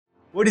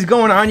What is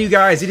going on, you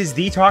guys? It is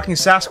the Talking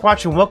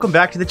Sasquatch, and welcome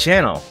back to the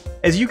channel.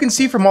 As you can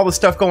see from all the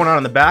stuff going on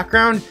in the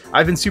background,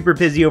 I've been super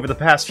busy over the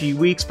past few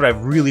weeks, but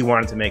I've really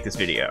wanted to make this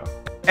video.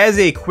 As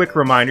a quick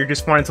reminder,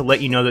 just wanted to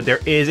let you know that there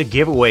is a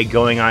giveaway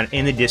going on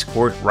in the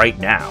Discord right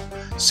now.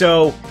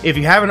 So if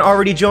you haven't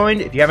already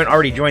joined,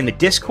 the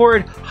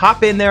Discord,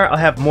 hop in there. I'll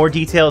have more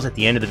details at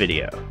the end of the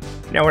video.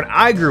 Now, when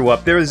I grew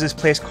up, there was this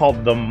place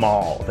called the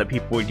Mall that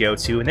people would go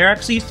to, and there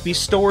actually used to be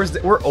stores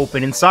that were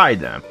open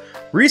inside them.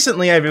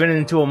 Recently, I've been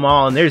into a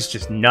mall, and there's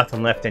just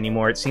nothing left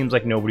anymore. It seems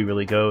like nobody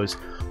really goes.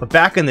 But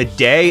back in the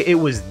day, it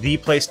was the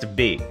place to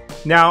be.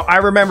 Now, I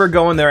remember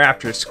going there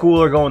after school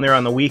or going there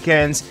on the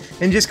weekends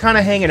and just kind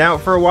of hanging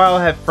out for a while,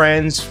 have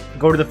friends,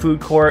 go to the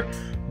food court.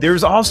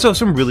 There's also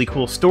some really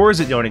cool stores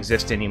that don't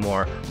exist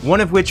anymore,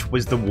 one of which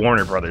was the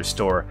Warner Brothers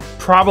store,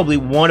 probably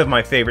one of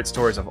my favorite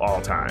stores of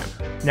all time.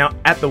 Now,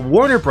 at the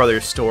Warner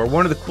Brothers store,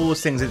 one of the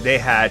coolest things that they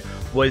had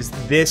was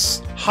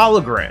this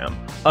hologram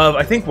of,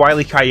 I think, Wile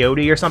E.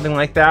 Coyote or something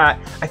like that.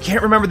 I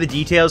can't remember the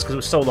details because it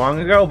was so long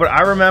ago, but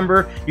I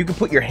remember you could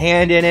put your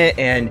hand in it,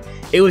 and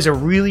it was a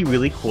really,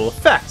 really cool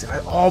effect. I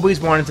always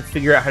wanted to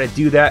figure out how to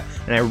do that,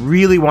 and I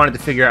really wanted to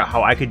figure out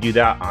how I could do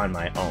that on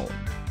my own.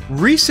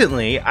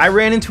 Recently, I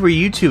ran into a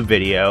YouTube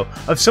video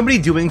of somebody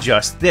doing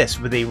just this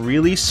with a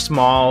really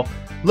small,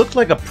 looked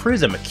like a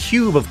prism, a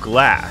cube of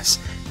glass,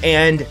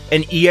 and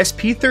an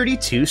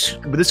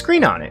ESP32 with a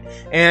screen on it.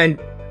 And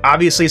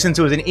obviously, since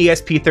it was an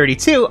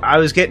ESP32, I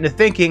was getting to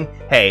thinking,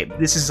 hey,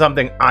 this is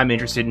something I'm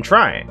interested in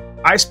trying.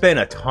 I spent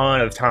a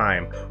ton of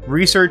time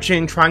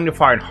researching, trying to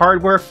find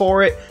hardware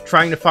for it,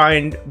 trying to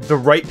find the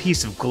right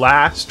piece of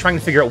glass, trying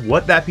to figure out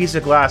what that piece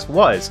of glass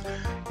was.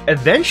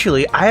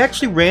 Eventually, I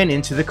actually ran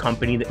into the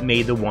company that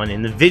made the one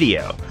in the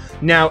video.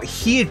 Now,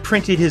 he had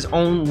printed his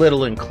own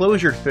little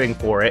enclosure thing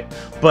for it,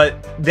 but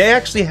they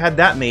actually had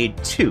that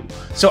made too.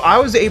 So I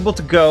was able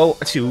to go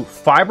to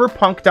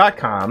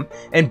fiberpunk.com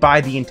and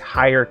buy the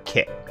entire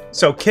kit.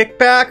 So kick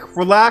back,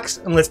 relax,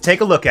 and let's take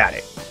a look at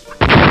it.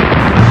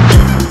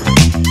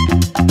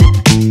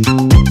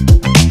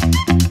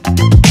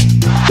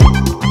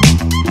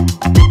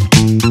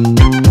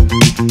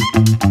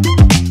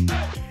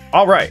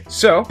 Alright,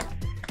 so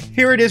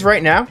here it is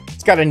right now.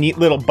 It's got a neat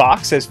little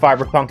box, says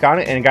Fiberpunk on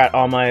it, and it got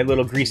all my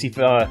little greasy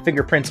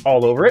fingerprints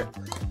all over it.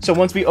 So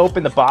once we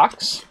open the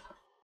box,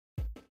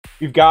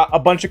 we've got a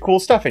bunch of cool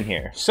stuff in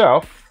here.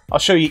 So I'll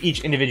show you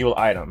each individual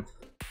item.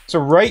 So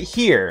right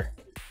here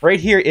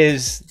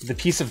is the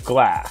piece of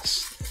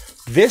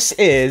glass. This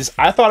is,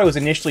 I thought it was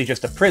initially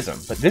just a prism,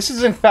 but this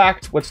is in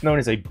fact what's known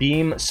as a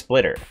beam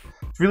splitter.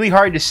 It's really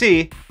hard to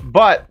see,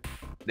 but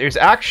there's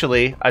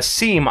actually a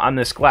seam on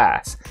this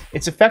glass.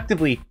 It's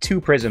effectively two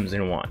prisms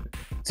in one.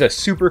 It's a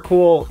super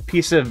cool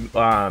piece of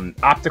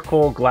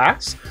optical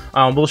glass.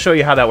 We'll show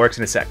you how that works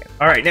in a second.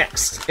 All right,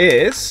 next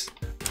is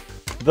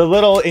the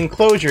little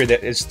enclosure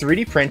that is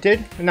 3D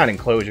printed. Not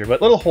enclosure,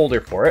 but little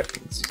holder for it.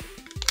 Let's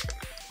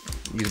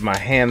use my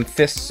ham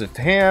fists of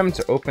ham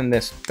to open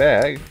this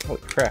bag.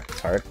 Holy crap,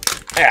 it's hard.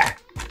 Ah,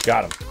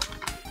 got him.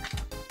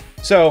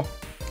 So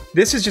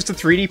this is just a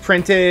 3D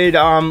printed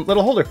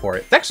little holder for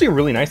it. It's actually a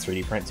really nice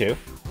 3D print too.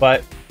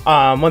 But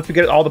once we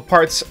get all the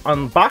parts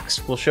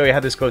unboxed, we'll show you how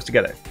this goes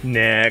together.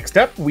 Next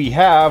up, we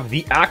have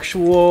the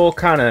actual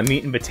kind of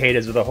meat and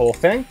potatoes of the whole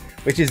thing,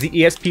 which is the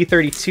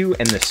ESP32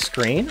 and the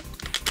screen.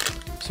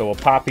 So we'll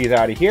pop these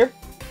out of here.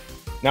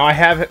 Now I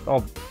have,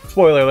 oh,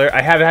 spoiler alert,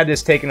 I have had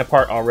this taken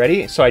apart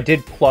already, so I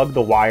did plug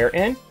the wire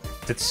in.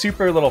 It's a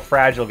super little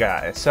fragile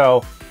guy.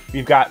 So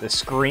we've got the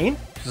screen,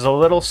 which is a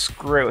little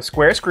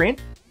square screen.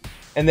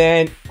 And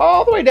then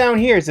all the way down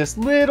here is this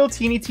little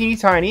teeny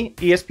tiny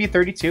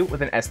ESP32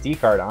 with an SD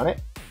card on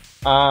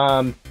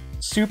it.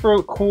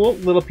 Super cool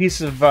little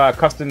piece of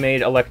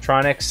custom-made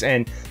electronics,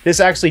 and this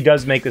actually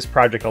does make this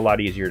project a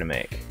lot easier to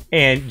make.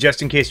 And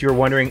just in case you were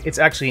wondering, it's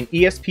actually an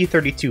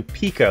ESP32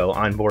 Pico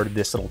on board of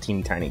this little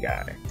teeny tiny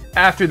guy.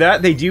 After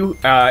that, they do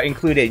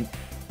include a,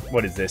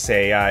 what is this,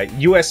 a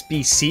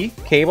USB-C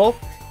cable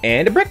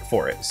and a brick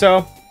for it.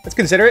 So let's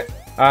consider it.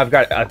 I've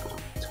got a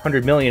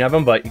 100 million of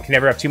them, but you can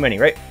never have too many,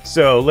 right?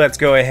 So let's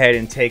go ahead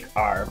and take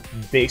our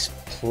base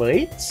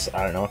plates.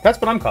 I don't know if that's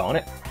what I'm calling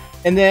it.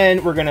 And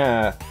then we're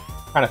gonna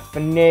kind of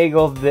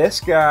finagle this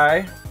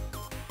guy,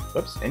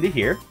 whoops, into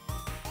here.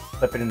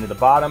 Flip it into the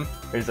bottom.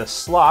 There's a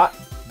slot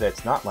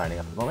that's not lining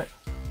up at the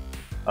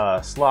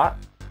moment. Slot.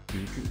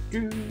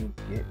 Get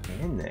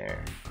in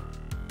there.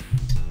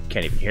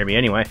 Can't even hear me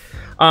anyway.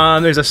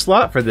 There's a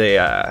slot for the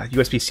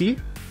USB-C.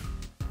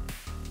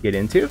 Get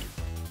into.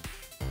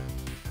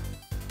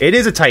 It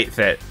is a tight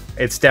fit.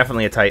 It's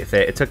definitely a tight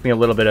fit. It took me a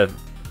little bit of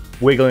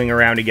wiggling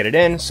around to get it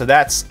in, so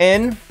that's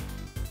in.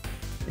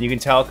 And you can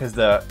tell because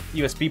the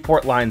USB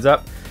port lines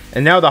up.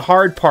 And now the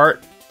hard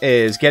part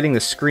is getting the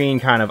screen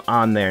kind of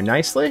on there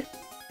nicely,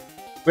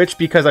 which,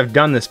 because I've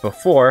done this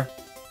before,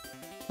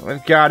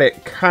 I've got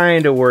it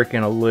kind of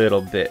working a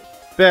little bit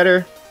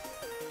better.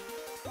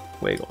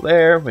 Wiggle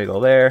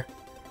there,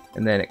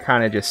 and then it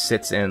kind of just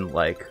sits in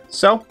like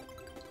so.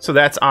 So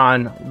that's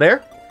on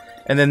there.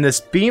 And then this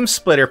beam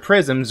splitter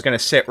prism is going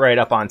to sit right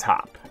up on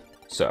top.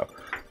 So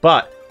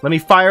But let me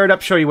fire it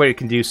up, show you what it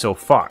can do so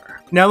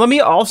far. Now, let me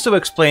also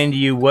explain to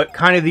you what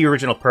kind of the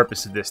original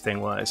purpose of this thing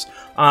was.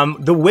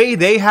 The way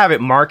they have it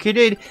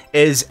marketed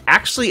is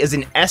actually as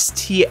an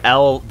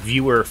STL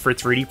viewer for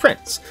 3D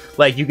prints.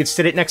 Like, you could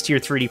sit it next to your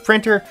 3D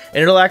printer, and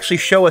it'll actually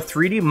show a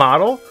 3D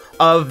model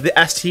of the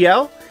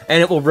STL,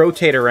 and it will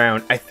rotate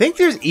around. I think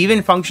there's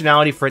even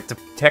functionality for it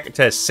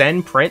to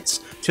send prints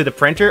to the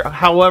printer.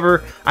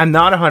 However, I'm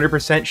not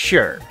 100%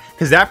 sure,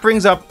 because that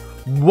brings up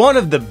one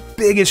of the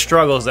biggest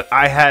struggles that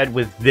I had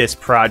with this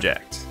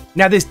project.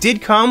 Now, this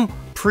did come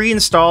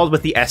pre-installed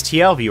with the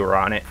STL viewer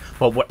on it,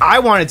 but what I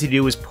wanted to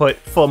do was put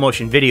full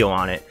motion video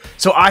on it.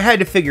 So I had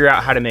to figure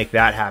out how to make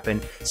that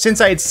happen.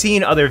 Since I had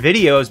seen other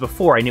videos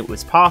before, I knew it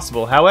was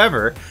possible.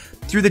 However,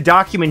 through the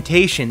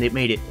documentation, they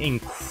made it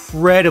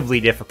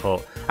incredibly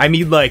difficult. I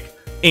mean, like,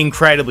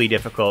 incredibly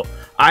difficult.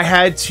 I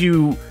had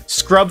to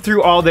scrub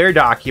through all their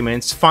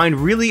documents, find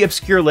really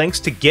obscure links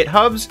to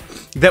GitHubs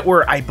that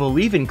were, I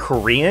believe, in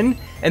Korean,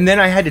 and then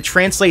I had to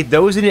translate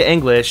those into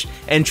English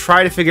and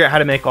try to figure out how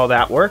to make all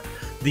that work.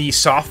 The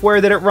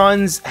software that it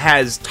runs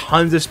has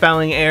tons of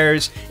spelling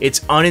errors.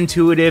 It's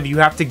unintuitive. You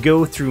have to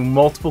go through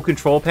multiple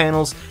control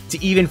panels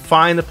to even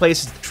find the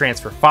places to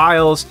transfer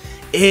files.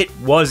 It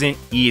wasn't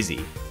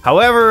easy.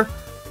 However,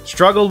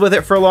 struggled with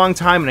it for a long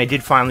time, and I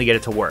did finally get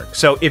it to work.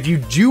 So if you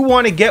do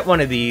want to get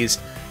one of these,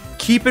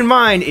 keep in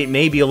mind it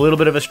may be a little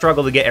bit of a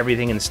struggle to get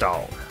everything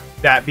installed.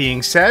 That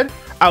being said,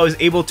 I was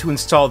able to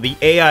install the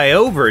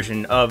AIO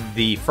version of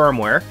the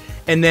firmware,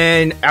 and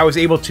then I was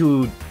able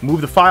to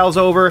move the files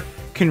over,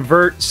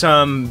 convert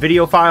some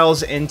video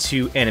files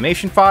into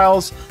animation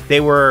files.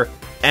 They were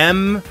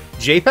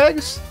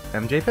MJPEGs?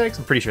 MJPEGs?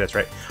 I'm pretty sure that's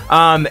right.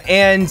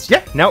 And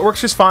yeah, now it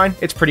works just fine.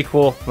 It's pretty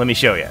cool. Let me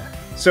show you.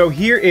 So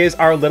here is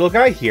our little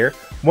guy here.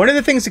 One of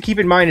the things to keep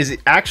in mind is it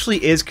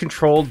actually is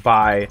controlled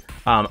by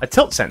a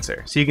tilt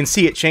sensor. So you can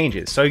see it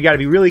changes. So you got to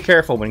be really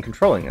careful when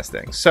controlling this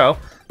thing. So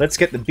let's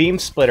get the beam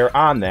splitter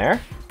on there.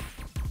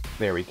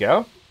 There we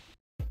go.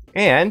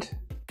 And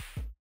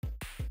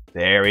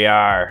there we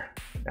are.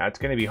 Now it's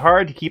going to be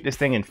hard to keep this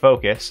thing in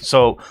focus.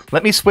 So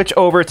let me switch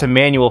over to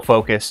manual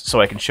focus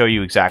so I can show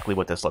you exactly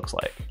what this looks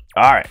like.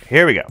 All right,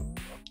 here we go.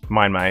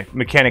 Mind my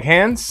mechanic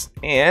hands.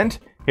 And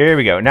here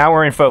we go. Now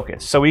we're in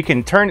focus. So we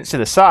can turn it to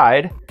the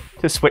side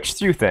to switch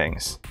through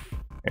things.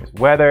 There's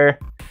weather,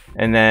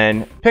 and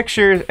then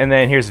pictures, and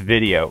then here's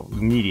video,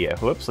 media.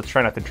 Whoops, let's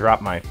try not to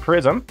drop my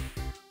prism.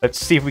 Let's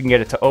see if we can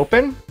get it to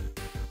open.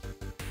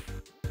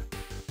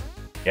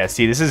 Yeah,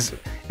 see,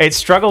 it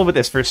struggled with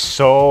this for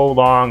so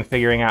long,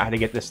 figuring out how to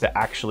get this to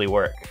actually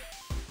work.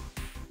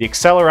 The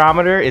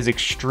accelerometer is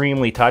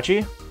extremely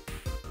touchy,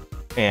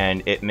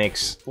 and it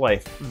makes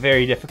life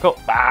very difficult.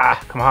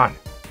 Ah, come on.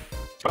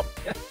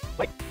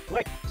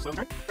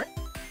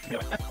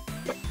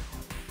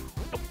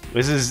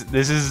 This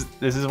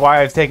is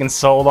why I've taken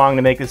so long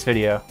to make this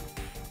video.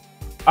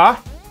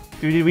 Ah,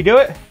 did we do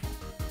it?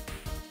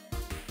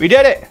 We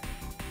did it!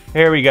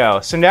 Here we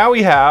go. So now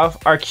we have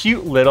our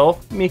cute little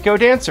Miko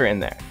dancer in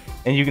there.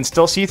 And you can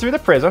still see through the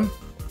prism.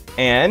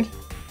 And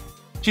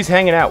she's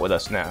hanging out with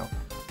us now.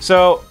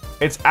 So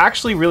it's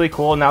actually really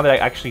cool now that I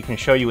actually can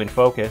show you in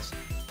focus.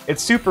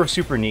 It's super,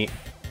 super neat.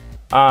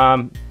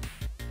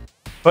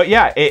 But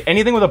yeah,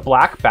 anything with a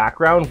black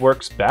background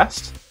works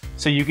best.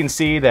 So you can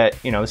see that,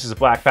 you know, this is a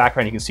black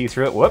background. You can see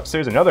through it. Whoops,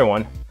 there's another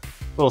one.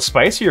 A little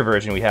spicier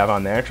version we have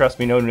on there. Trust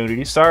me, no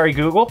nudity. Sorry,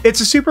 Google.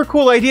 It's a super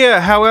cool idea.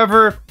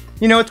 However,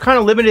 you know, it's kind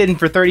of limited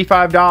for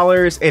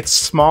 $35. It's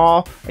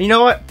small. And you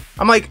know what?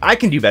 I'm like, I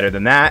can do better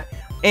than that.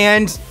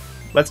 And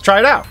let's try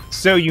it out.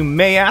 So you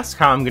may ask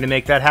how I'm going to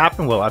make that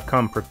happen. Well, I've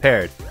come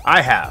prepared.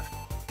 I have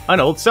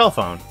an old cell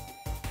phone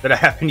that I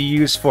happen to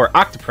use for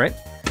Octoprint.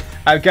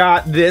 I've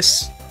got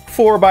this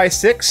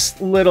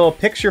 4x6 little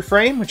picture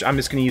frame, which I'm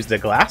just going to use the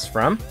glass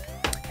from.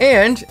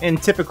 And in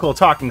typical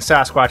Talking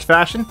Sasquatch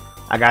fashion,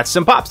 I got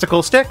some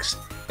popsicle sticks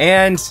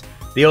and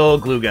the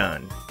old glue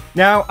gun.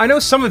 Now, I know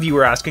some of you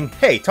are asking,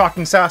 hey,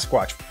 Talking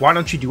Sasquatch, why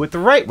don't you do it the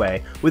right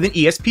way with an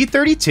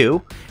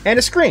ESP32 and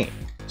a screen?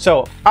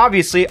 So,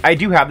 obviously, I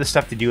do have the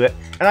stuff to do it,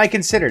 and I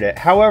considered it.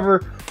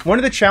 However, one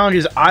of the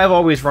challenges I've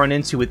always run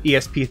into with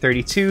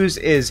ESP32s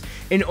is,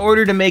 in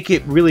order to make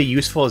it really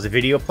useful as a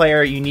video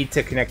player, you need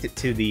to connect it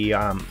to the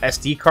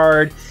SD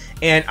card,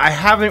 and I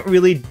haven't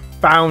really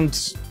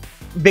found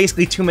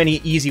basically too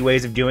many easy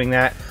ways of doing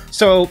that.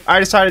 So, I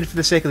decided for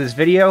the sake of this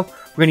video,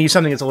 we're going to use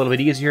something that's a little bit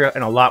easier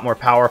and a lot more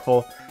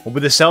powerful.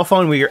 With the cell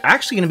phone, we're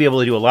actually going to be able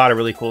to do a lot of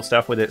really cool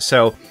stuff with it.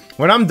 So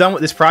when I'm done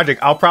with this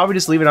project, I'll probably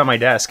just leave it on my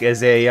desk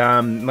as a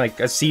like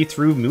a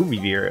see-through movie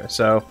viewer.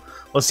 So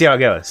we'll see how it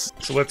goes.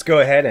 So let's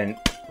go ahead and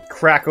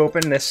crack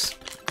open this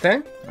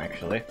thing.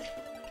 Actually,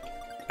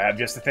 I have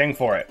just the thing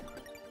for it.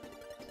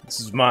 This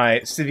is my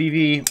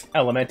Civivi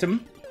Elementum.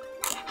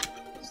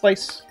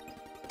 Slice,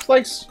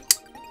 slice.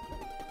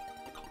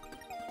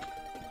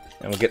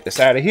 And we'll get this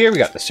out of here. We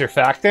got the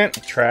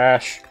surfactant,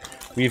 trash.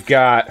 We've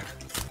got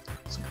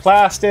some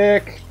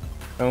plastic,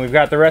 and we've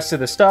got the rest of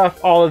the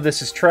stuff. All of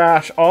this is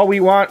trash. All we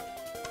want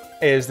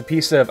is the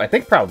piece of, I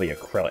think, probably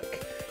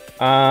acrylic.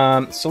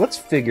 So let's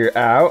figure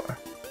out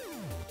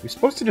We're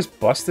supposed to just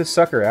bust this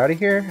sucker out of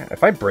here?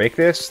 If I break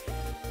this,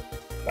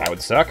 that would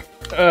suck.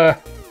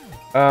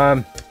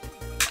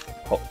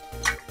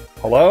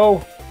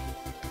 Hello?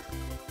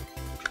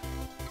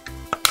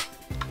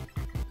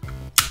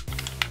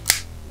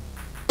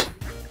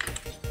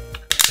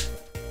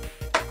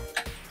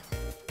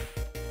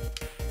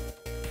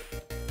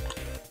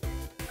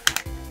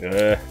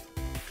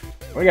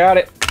 We got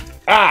it.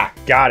 Ah,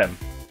 got him.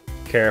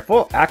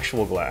 Careful,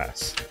 actual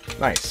glass.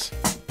 Nice.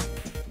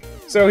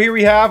 So here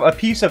we have a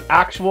piece of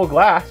actual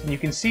glass, and you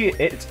can see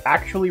it's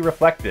actually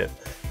reflective.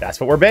 That's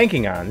what we're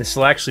banking on. This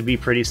will actually be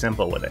pretty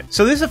simple with it.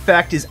 So this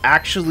effect is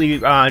actually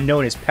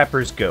known as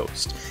Pepper's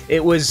Ghost.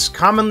 It was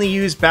commonly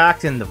used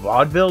back in the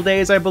vaudeville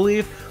days, I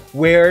believe,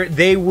 where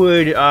they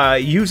would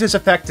use this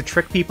effect to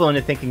trick people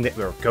into thinking that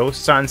there were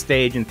ghosts on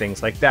stage and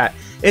things like that.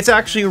 It's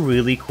actually a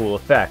really cool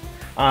effect.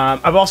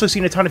 I've also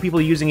seen a ton of people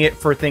using it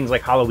for things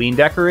like Halloween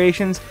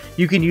decorations.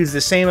 You can use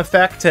the same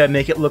effect to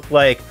make it look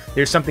like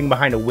there's something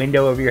behind a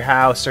window of your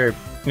house or,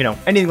 you know,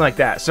 anything like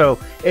that. So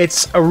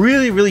it's a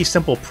really, really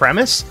simple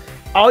premise.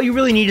 All you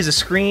really need is a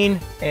screen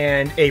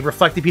and a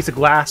reflective piece of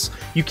glass.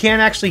 You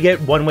can actually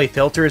get one-way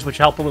filters, which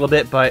help a little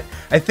bit, but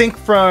I think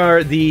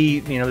for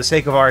the, the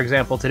sake of our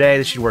example today,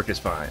 this should work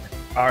just fine.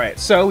 All right,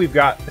 so we've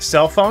got a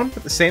cell phone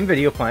with the same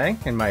video playing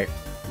and my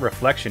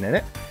reflection in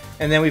it.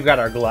 And then we've got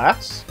our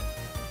glass.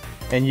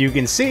 And you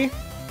can see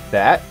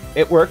that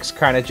it works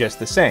kind of just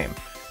the same.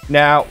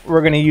 Now,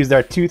 we're going to use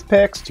our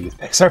toothpicks,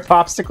 our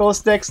popsicle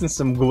sticks, and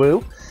some glue.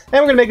 And we're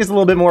going to make this a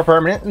little bit more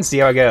permanent and see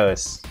how it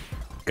goes.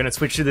 Going to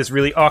switch to this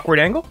really awkward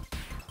angle.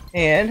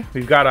 And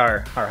we've got our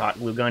hot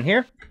glue gun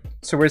here.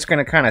 So we're just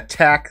going to kind of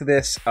tack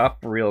this up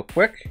real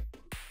quick.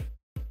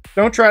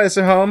 Don't try this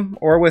at home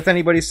or with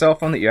anybody's cell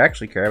phone that you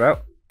actually care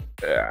about.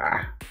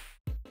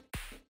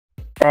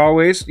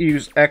 Always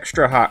use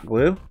extra hot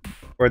glue,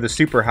 or the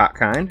super hot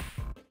kind.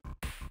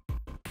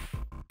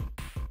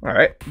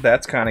 Alright,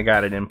 that's kind of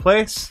got it in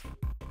place.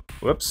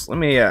 Whoops, let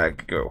me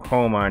go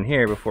home on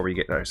here before we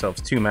get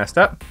ourselves too messed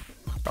up.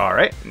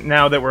 Alright,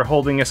 now that we're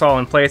holding this all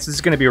in place, this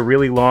is going to be a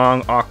really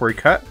long, awkward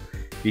cut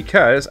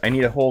because I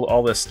need to hold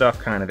all this stuff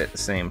kind of at the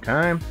same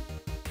time.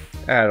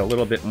 Add a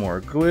little bit more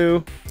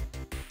glue.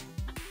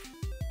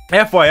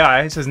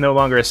 FYI, this is no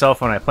longer a cell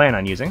phone I plan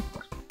on using.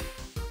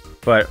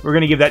 But we're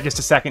going to give that just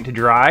a second to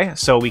dry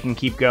so we can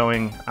keep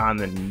going on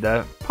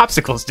the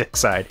popsicle stick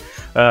side.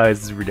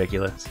 This is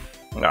ridiculous.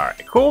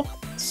 Alright, cool.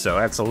 So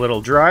that's a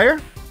little drier.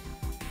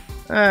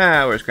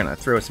 We're just gonna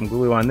throw some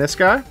glue on this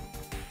guy.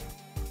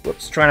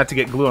 Whoops, try not to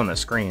get glue on the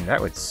screen.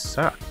 That would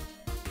suck.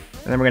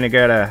 And then we're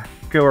gonna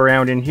go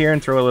around in here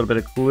and throw a little bit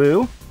of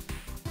glue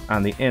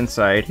on the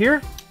inside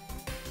here.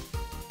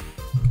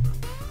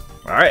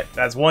 Alright,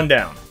 that's one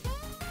down.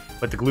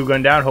 Put the glue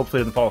gun down,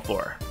 hopefully it doesn't fall to the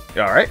floor.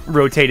 Alright,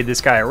 rotated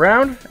this guy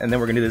around, and then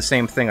we're gonna do the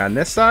same thing on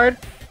this side.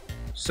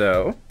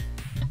 So,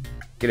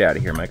 get out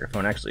of here,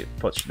 microphone. Actually,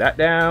 push that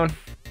down.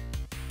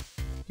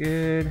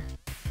 Good.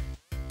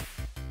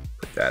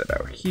 Put that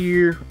about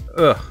here.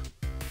 Ugh.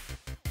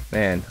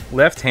 Man,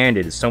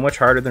 left-handed is so much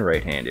harder than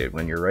right-handed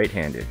when you're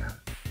right-handed.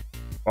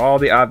 All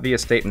the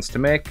obvious statements to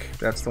make,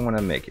 that's the one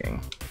I'm making.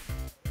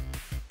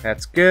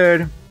 That's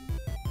good.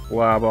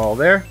 Blob all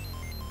there.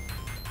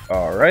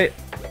 Alright.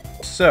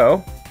 So,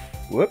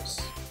 whoops.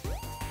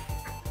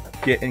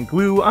 Getting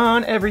glue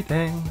on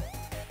everything.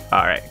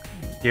 Alright.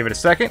 Give it a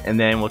second, and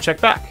then we'll check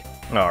back.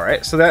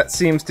 Alright, so that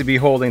seems to be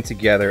holding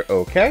together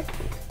okay.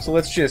 So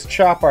let's just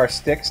chop our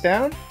sticks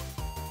down.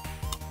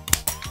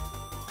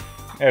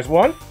 There's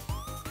one.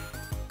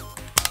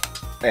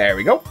 There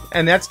we go.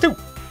 And that's two.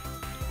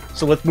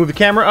 So let's move the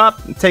camera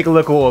up and take a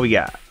look at what we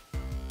got.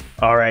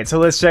 Alright, so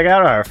let's check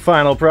out our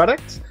final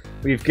product.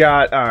 We've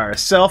got our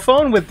cell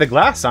phone with the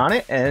glass on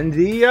it, and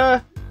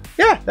the,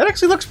 yeah, that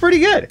actually looks pretty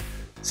good.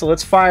 So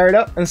let's fire it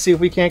up and see if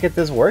we can't get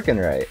this working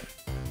right.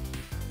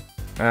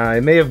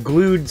 I may have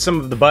glued some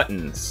of the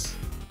buttons.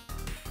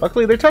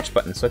 Luckily, they're touch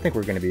buttons, so I think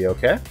we're going to be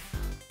okay.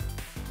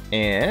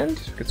 And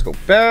let's go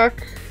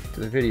back to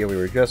the video we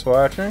were just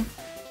watching.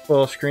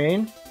 Full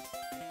screen.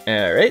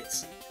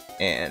 Alright.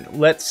 And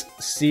let's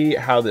see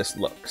how this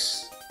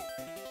looks.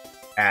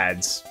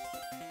 Ads.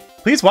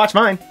 Please watch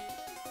mine.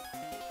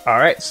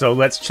 Alright, so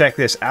let's check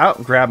this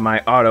out. Grab my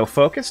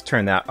autofocus,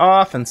 turn that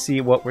off, and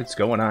see what's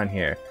going on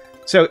here.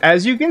 So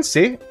as you can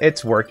see,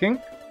 it's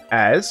working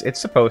as it's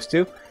supposed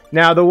to.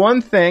 Now, the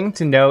one thing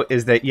to note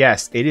is that,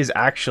 yes, it is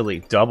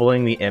actually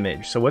doubling the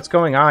image. So what's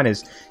going on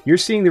is you're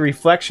seeing the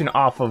reflection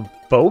off of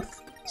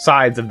both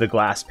sides of the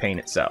glass pane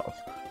itself.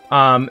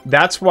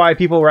 That's why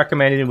people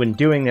recommended when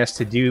doing this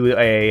to do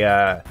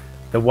the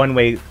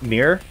one-way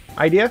mirror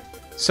idea,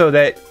 so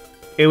that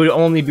it would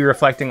only be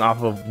reflecting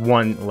off of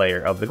one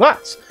layer of the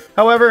glass.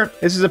 However,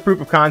 this is a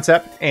proof of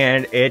concept,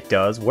 and it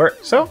does work.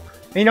 So,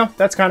 you know,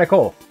 that's kind of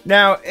cool.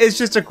 Now, it's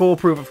just a cool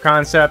proof of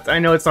concept. I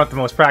know it's not the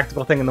most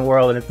practical thing in the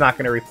world, and it's not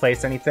going to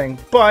replace anything,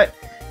 but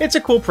it's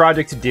a cool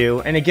project to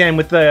do. And again,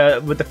 with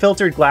the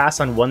filtered glass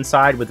on one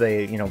side, with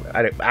a, you know,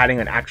 adding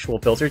an actual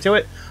filter to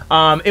it,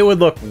 it would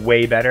look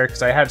way better,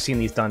 because I have seen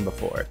these done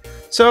before.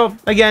 So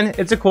again,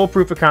 it's a cool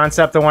proof of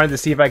concept. I wanted to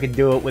see if I could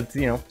do it with,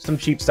 you know, some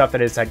cheap stuff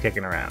that is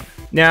kicking around.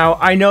 Now,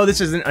 I know this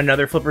isn't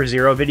another Flipper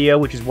Zero video,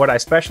 which is what I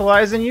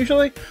specialize in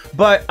usually,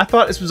 but I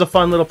thought this was a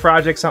fun little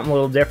project, something a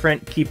little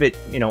different, keep it,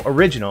 you know,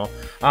 original.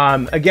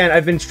 Again,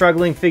 I've been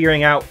struggling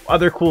figuring out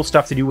other cool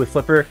stuff to do with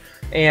Flipper,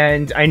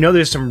 and I know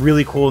there's some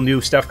really cool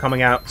new stuff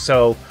coming out,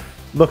 so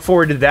look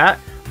forward to that.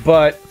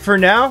 But for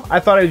now, I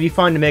thought it would be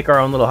fun to make our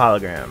own little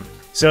hologram.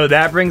 So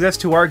that brings us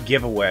to our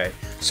giveaway.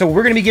 So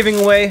we're going to be giving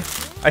away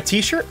a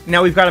t-shirt.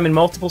 Now we've got them in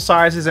multiple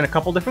sizes and a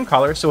couple different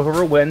colors, so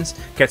whoever wins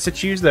gets to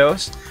choose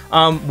those.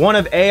 One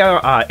of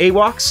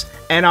AWOC's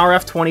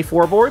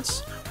NRF24 boards,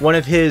 one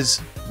of his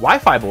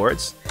Wi-Fi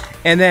boards,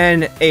 and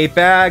then a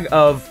bag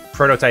of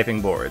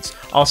prototyping boards.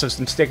 Also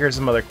some stickers,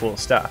 some other cool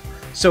stuff.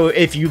 So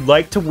if you'd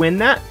like to win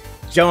that,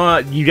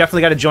 you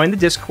definitely got to join the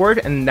Discord,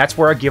 and that's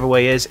where our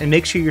giveaway is, and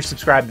make sure you're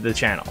subscribed to the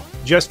channel.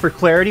 Just for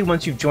clarity,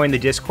 once you've joined the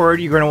Discord,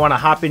 you're going to want to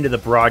hop into the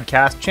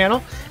broadcast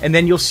channel, and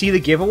then you'll see the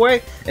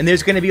giveaway, and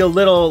there's going to be a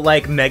little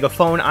like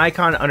megaphone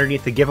icon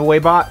underneath the giveaway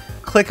bot.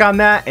 Click on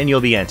that and you'll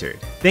be entered.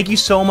 Thank you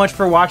so much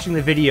for watching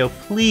the video.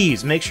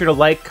 Please make sure to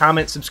like,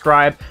 comment,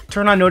 subscribe,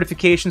 turn on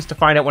notifications to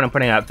find out when I'm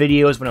putting out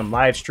videos, when I'm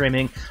live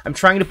streaming. I'm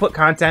trying to put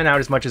content out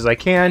as much as I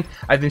can.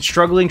 I've been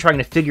struggling trying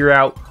to figure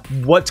out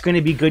what's going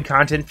to be good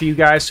content for you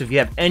guys, so if you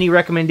have any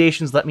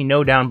recommendations, let me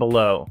know down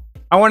below.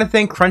 I want to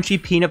thank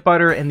Crunchy Peanut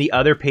Butter and the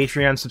other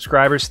Patreon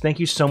subscribers. Thank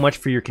you so much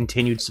for your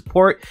continued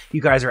support.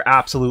 You guys are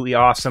absolutely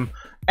awesome.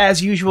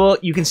 As usual,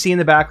 you can see in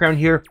the background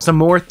here some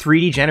more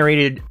 3D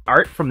generated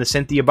art from the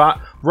Cynthia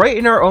bot right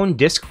in our own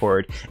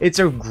Discord. It's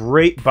a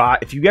great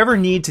bot. If you ever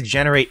need to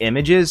generate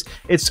images,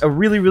 it's a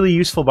really, really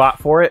useful bot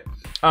for it.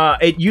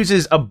 It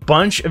uses a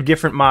bunch of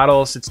different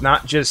models. It's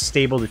not just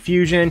Stable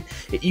Diffusion.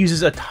 It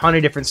uses a ton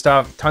of different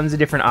stuff, tons of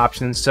different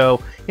options.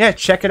 So yeah,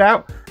 check it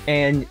out.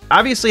 And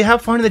obviously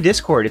have fun in the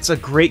Discord. It's a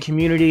great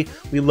community.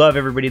 We love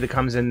everybody that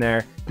comes in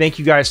there. Thank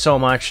you guys so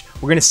much.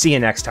 We're going to see you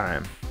next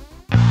time.